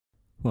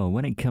Well,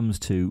 when it comes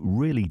to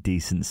really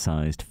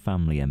decent-sized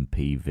family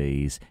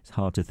MPVs, it's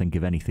hard to think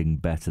of anything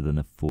better than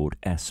a Ford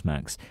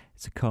S-Max.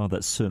 It's a car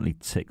that certainly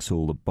ticks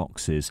all the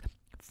boxes.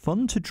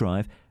 Fun to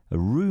drive, a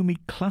roomy,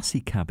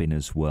 classy cabin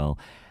as well.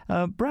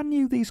 Brand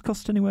new, these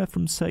cost anywhere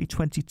from, say,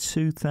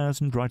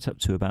 £22,000 right up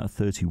to about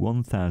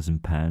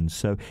 £31,000.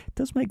 So it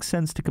does make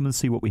sense to come and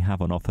see what we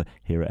have on offer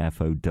here at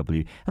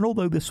FOW. And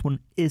although this one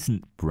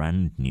isn't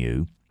brand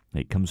new,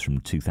 it comes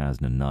from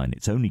 2009.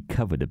 It's only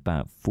covered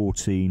about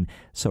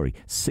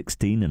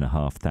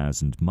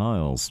 16,500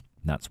 miles.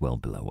 That's well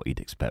below what you'd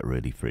expect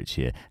really for its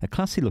year. A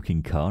classy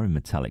looking car in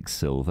metallic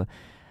silver.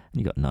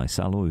 And you've got nice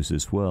alloys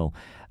as well.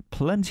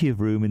 Plenty of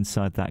room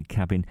inside that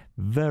cabin.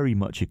 Very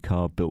much a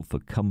car built for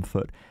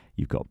comfort.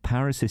 You've got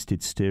power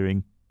assisted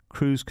steering,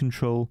 cruise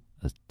control,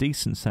 a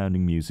decent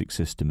sounding music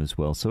system as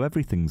well, so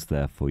everything's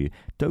there for you.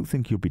 Don't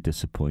think you'll be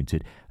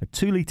disappointed. A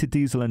 2-litre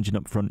diesel engine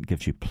up front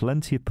gives you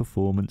plenty of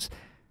performance.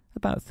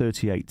 About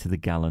 38 to the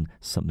gallon,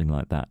 something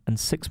like that, and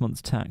 6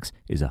 months tax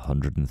is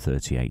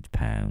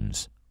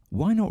 £138.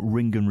 Why not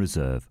ring and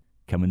reserve?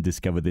 Come and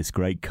discover this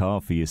great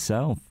car for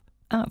yourself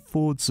at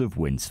Fords of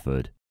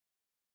Winsford.